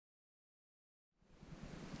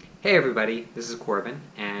Hey everybody, this is Corbin,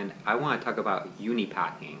 and I want to talk about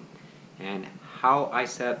unipacking and how I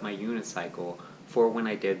set up my unicycle for when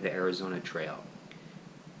I did the Arizona Trail.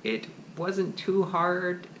 It wasn't too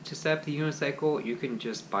hard to set up the unicycle. You can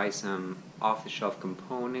just buy some off-the-shelf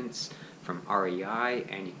components from REI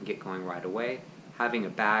and you can get going right away. Having a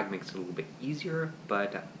bag makes it a little bit easier,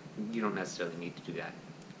 but you don't necessarily need to do that.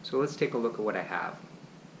 So let's take a look at what I have.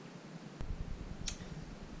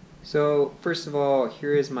 So first of all,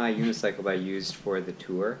 here is my unicycle that I used for the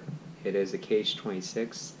tour. It is a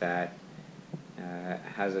KH26 that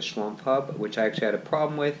has a Schlump hub, which I actually had a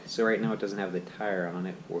problem with, so right now it doesn't have the tire on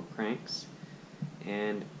it for cranks.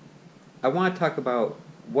 And I want to talk about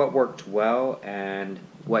what worked well and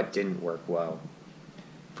what didn't work well.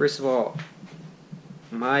 First of all,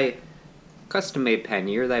 my custom-made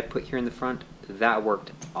pannier that I put here in the front, that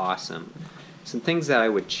worked awesome. Some things that I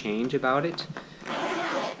would change about it: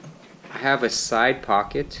 I have a side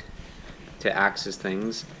pocket to access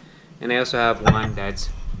things, and I also have one that's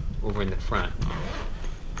over in the front.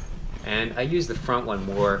 And I use the front one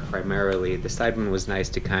more primarily. The side one was nice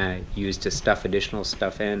to kind of use to stuff additional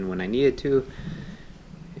stuff in when I needed to.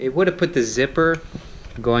 It would have put the zipper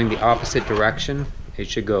going the opposite direction. It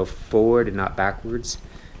should go forward and not backwards.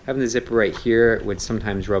 Having the zipper right here would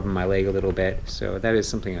sometimes rub my leg a little bit, so that is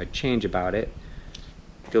something I'd change about it.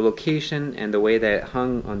 The location and the way that it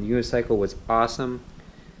hung on the unicycle was awesome.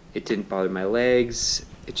 It didn't bother my legs.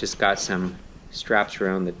 It just got some straps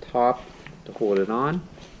around the top to hold it on.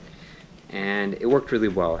 And it worked really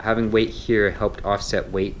well. Having weight here helped offset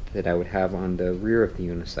weight that I would have on the rear of the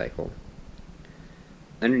unicycle.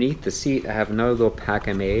 Underneath the seat, I have another little pack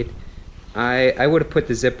I made. I would have put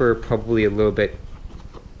the zipper probably a little bit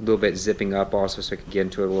zipping up also, so I could get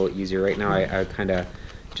into it a little easier. Right now I kind of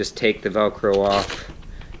just take the Velcro off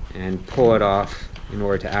and pull it off in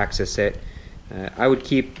order to access it. I would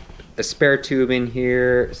keep a spare tube in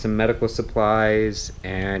here, some medical supplies,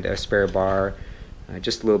 and a spare bar,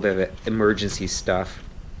 just a little bit of emergency stuff.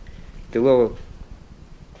 The little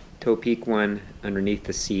toe peak one underneath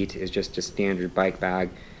the seat is just a standard bike bag,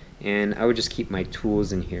 and I would just keep my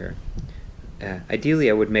tools in here. Ideally,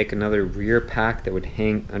 I would make another rear pack that would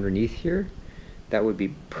hang underneath here. That would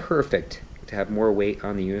be perfect to have more weight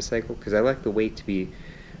on the unicycle, because I like the weight to be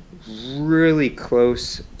really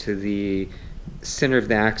close to the center of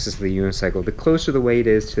the axis of the unicycle. The closer the weight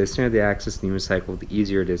is to the center of the axis of the unicycle, the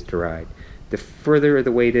easier it is to ride. The further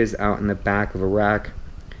the weight is out in the back of a rack,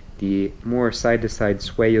 the more side-to-side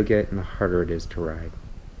sway you'll get and the harder it is to ride.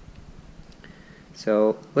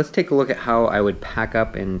 So let's take a look at how I would pack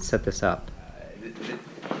up and set this up.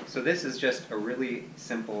 So this is just a really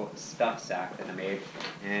simple stuff sack that I made,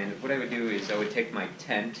 and what I would do is I would take my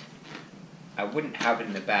tent. I wouldn't have it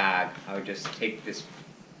in the bag. I would just take this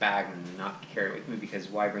bag and not carry it with me, because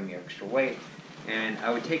why bring the extra weight? And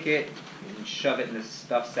I would take it and shove it in this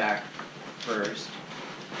stuff sack first.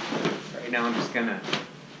 Right now I'm just gonna,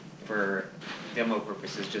 for demo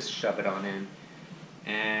purposes, just shove it on in.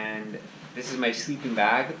 And this is my sleeping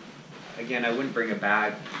bag. Again, I wouldn't bring a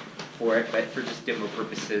bag for it, but for just demo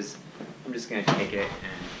purposes, I'm just gonna take it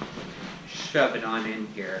and shove it on in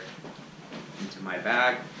here into my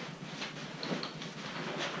bag.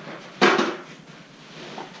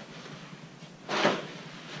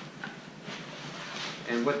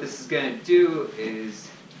 And what this is going to do is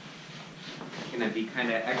going to be kind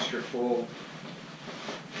of extra full.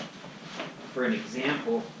 For an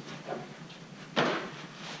example, so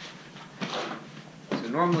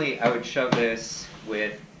normally I would shove this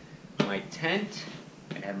with my tent.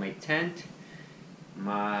 I'd have my tent,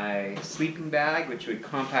 my sleeping bag, which would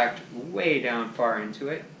compact way down far into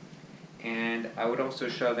it, and I would also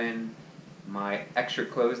shove in my extra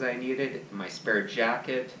clothes that I needed, my spare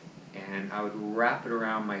jacket, and I would wrap it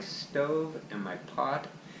around my stove and my pot,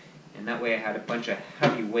 and that way I had a bunch of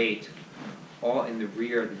heavy weight all in the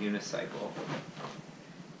rear of the unicycle.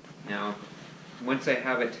 Now, once I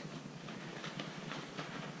have it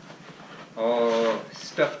all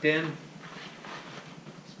stuffed in,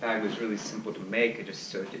 this bag was really simple to make. I just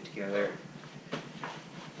sewed it together.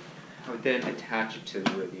 I would then attach it to the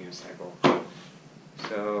rear of the unicycle.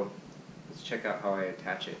 So let's check out how I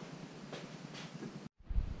attach it.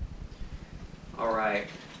 Alright,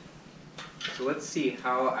 so let's see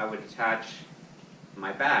how I would attach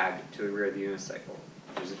my bag to the rear of the unicycle.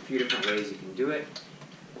 There's a few different ways you can do it,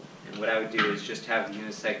 and what I would do is just have the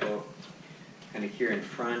unicycle kind of here in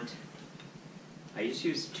front. I just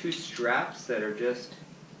use two straps that are just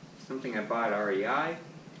something I bought at REI.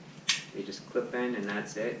 They just clip in and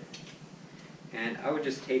that's it. And I would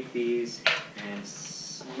just take these and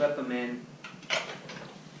slip them in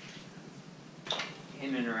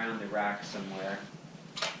in and around the rack somewhere,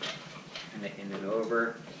 kind of in and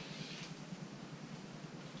over,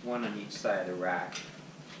 one on each side of the rack.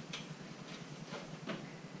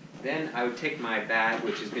 Then I would take my bag,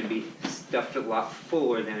 which is going to be stuffed a lot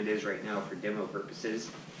fuller than it is right now for demo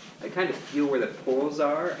purposes. I kind of feel where the poles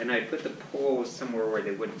are, and I put the poles somewhere where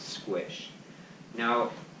they wouldn't squish.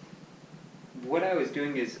 Now, what I was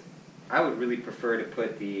doing is, I would really prefer to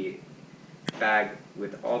put the bag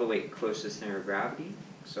with all the weight close to the center of gravity,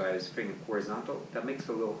 so I was putting it horizontal. That makes it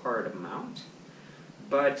a little hard to mount,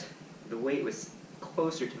 but the weight was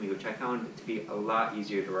closer to me, which I found to be a lot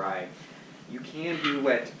easier to ride. You can do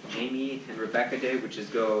what Amy and Rebecca did, which is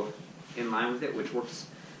go in line with it, which works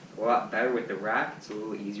a lot better with the rack. It's a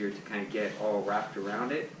little easier to kind of get all wrapped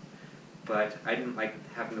around it. But I didn't like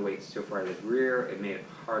having the weight so far to the rear. It made it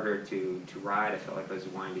harder to ride. I felt like I was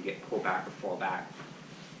wanting to get pulled back or fall back.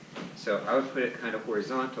 So I would put it kind of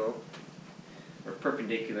horizontal or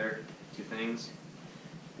perpendicular to things.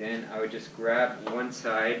 Then I would just grab one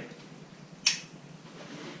side,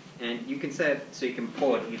 and you can set it so you can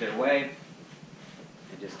pull it either way.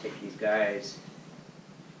 And just take these guys,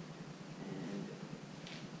 and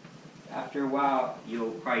after a while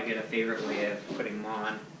you'll probably get a favorite way of putting them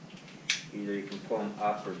on. Either you can pull them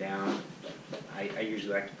up or down. I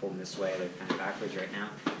usually like to pull them this way. They're kind of backwards right now.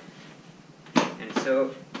 And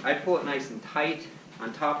so I pull it nice and tight.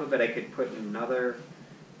 On top of it I could put another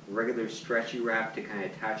regular stretchy wrap to kind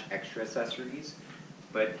of attach extra accessories.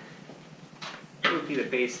 But it would be the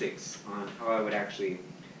basics on how I would actually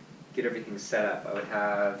get everything set up. I would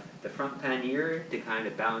have the front pannier to kind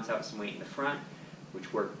of balance out some weight in the front,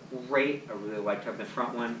 which worked great. I really liked having the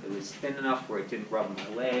front one. It was thin enough where it didn't rub on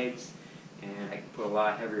my legs, and I could put a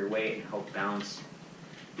lot heavier weight and help balance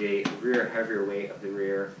the rear heavier weight of the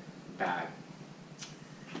rear bag.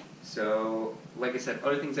 So, like I said,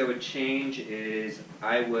 other things I would change is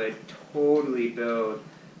I would totally build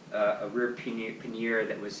a rear pannier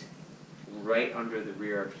that was right under the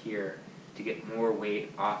rear of here to get more weight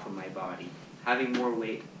off of my body. Having more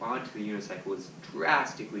weight onto the unicycle is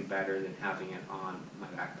drastically better than having it on my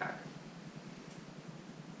backpack.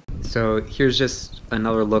 So here's just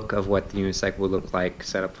another look of what the unicycle would look like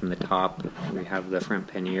set up from the top. We have the front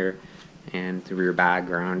pannier and the rear bag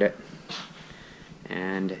around it.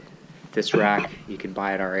 And this rack you can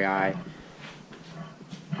buy at REI.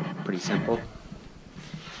 Pretty simple.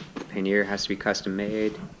 The pannier has to be custom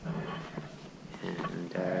made.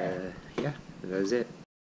 And yeah, that was it.